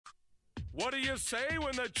What do you say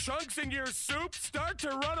when the chunks in your soup start to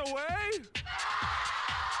run away?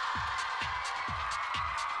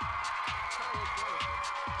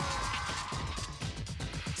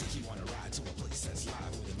 Take you on a ride to a place that's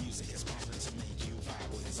live where the music is pumping to make you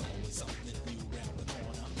vibe. Where there's always something new around the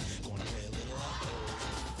corner. Gonna play a little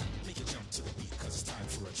UhOh. Make you jump to the beat cause it's time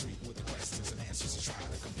for a treat with the questions and answers to try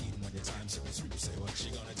to compete. And when your time's up through, say what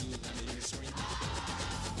you gonna do, let me hear you scream.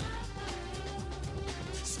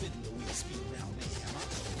 Spin the wheel, speed around, mayhem,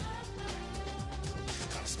 UhOh.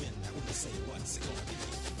 Gotta spin that wheel, say what's it gonna be.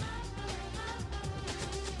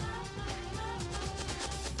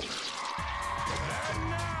 And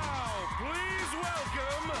now, please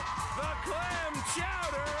welcome the clam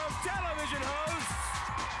chowder of television hosts,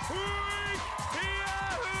 UhOh!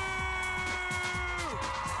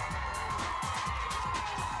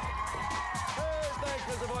 Hey, thanks,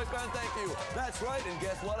 Mr. Voice Man, thank you. That's right, and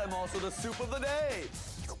guess what? I'm also the soup of the day.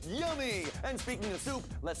 Yummy! And speaking of soup,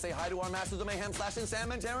 let's say hi to our masters of mayhem, Slashing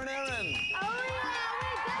Sam and Taryn Aaron. Oh yeah, we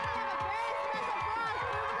definitely have a very special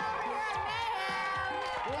boss over here at Mayhem.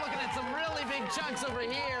 We're looking at some really big chunks over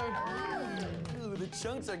here. Ooh, the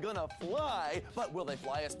chunks are gonna fly, but will they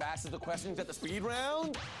fly as fast as the questions at the speed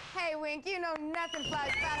round? Hey, Wink, you know nothing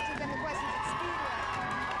flies faster than the questions at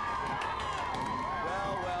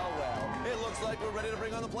Well. It looks like we're ready to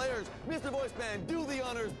bring on the players. Mr. Voice Man, do the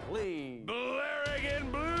honors, please. Blaring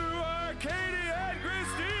in blue are Katie and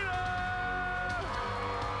Christina!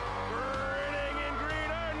 Grinning in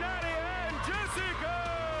green are Nadia and Jessica!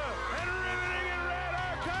 And riveting in red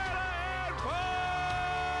are Carla and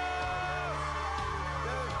Paul!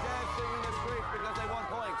 They're dancing in the street because they want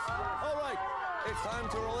points. All right, it's time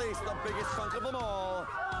to release the biggest chunk of them all,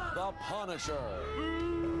 the Punisher.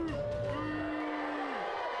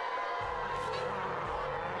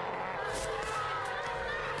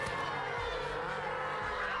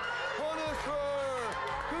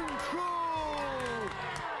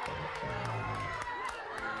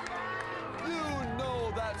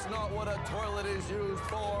 That's not what a toilet is used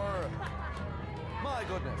for. My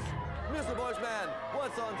goodness. Mr. Voice Man,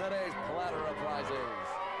 what's on today's platter of prizes?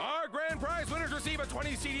 Our grand prize winners receive a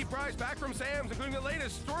 20 CD prize pack from Sam's, including the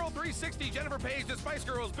latest Swirl 360, Jennifer Page, The Spice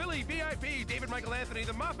Girls, Billy, VIP, David Michael Anthony,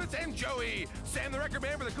 The Muppets, and Joey. Sam the Record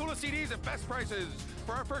Man for the coolest CDs at best prices.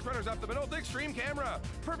 For our first runners-up, the Minolta Extreme Camera.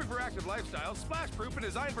 Perfect for active lifestyle, splash-proof, and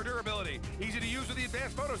designed for durability. Easy to use with the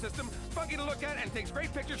advanced photo system, funky to look at, and takes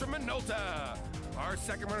great pictures from Minolta. Our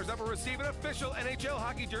second runners-up will receive an official NHL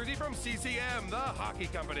hockey jersey from CCM, the hockey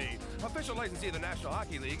company. Official licensee of the National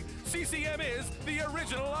Hockey League, CCM is the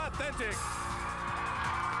original authentic.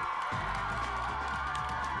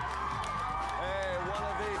 Hey, one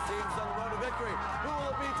of these teams on the road to victory. Who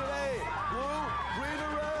will it be today? Blue, green,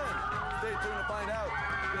 or red? Stay tuned to find out.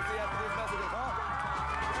 You'll see after these messages, huh?